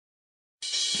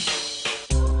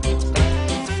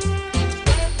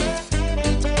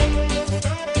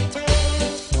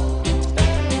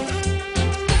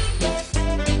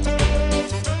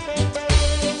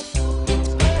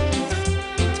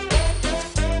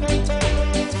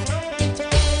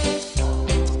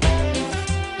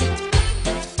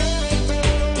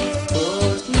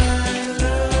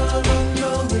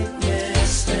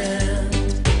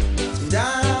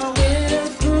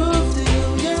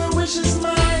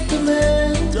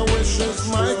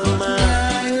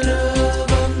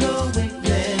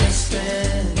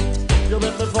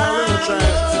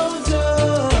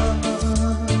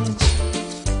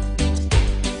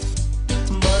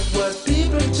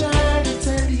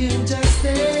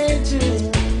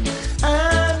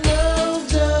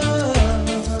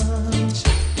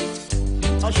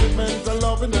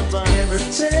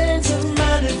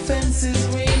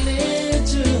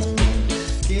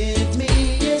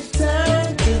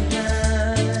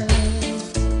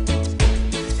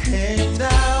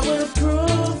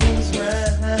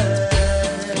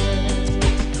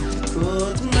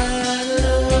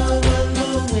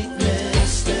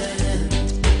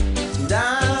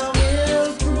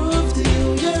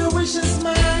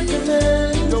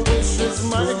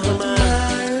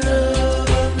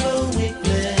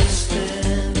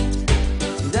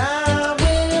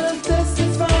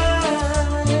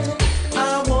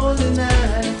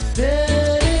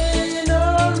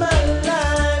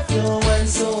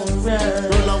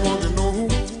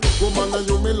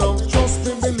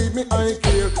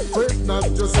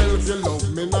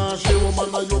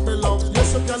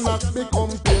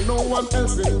woman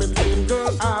else in between.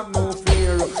 Girl, I have no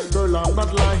fear. Girl, I'm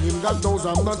not lying. God knows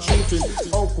I'm not cheating.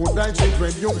 How could I cheat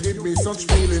when you give me such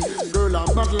feeling? Girl,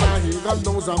 I'm not lying. God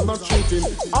knows I'm not cheating.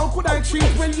 How could I cheat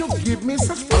when you give me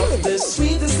such feeling? The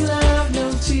sweetest love,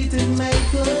 no cheating, may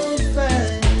could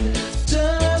find.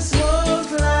 Just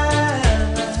won't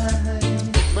lie.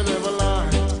 But never lie.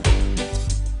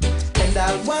 And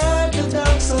I'll wipe the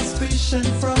dark suspicion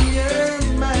from your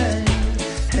mind.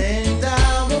 And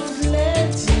I won't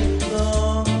let you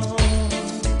go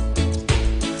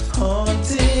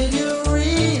until you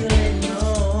really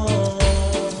know.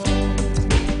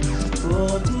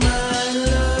 Put my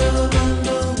love on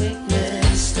the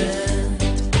weakness stand,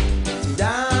 and I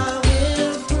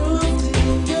will prove to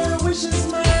you your wish is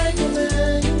my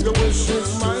command. Your wish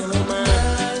is my command. My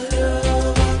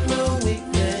love on the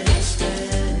weakness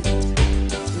stand,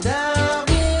 and I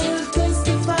will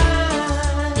testify.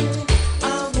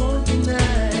 I won't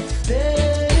deny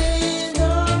that in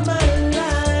all my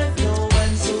life no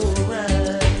one's so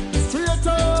right. Straight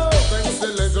up,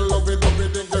 excellent, lovey,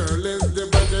 the girl is the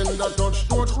virgin. The touch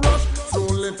don't rush,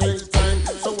 slowly take time.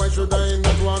 So why should I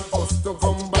not want us to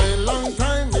come by? Long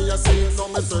time, me a see, so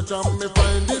me search and me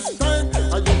find this time.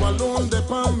 Are you alone, they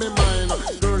on me mind?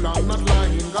 Girl, I'm not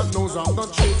lying, God knows I'm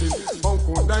not cheating. How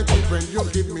could I cheat when you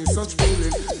give me such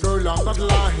feeling? Girl, I'm not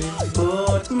lying.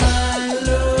 Put my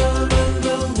love on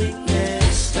the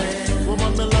weakness stand.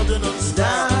 Woman, me love you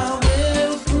non-stop. I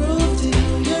will prove to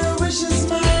you your wish is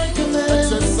my command.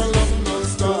 Excess of love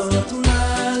non-stop. Put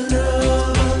my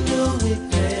love on the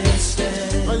weakness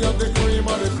stand. I have the cream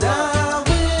of the crop. I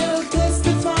will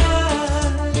testify.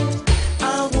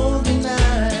 I won't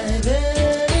deny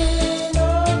that in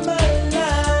all my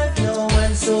life no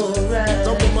one's so right.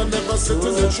 The woman never sits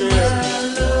in the chair.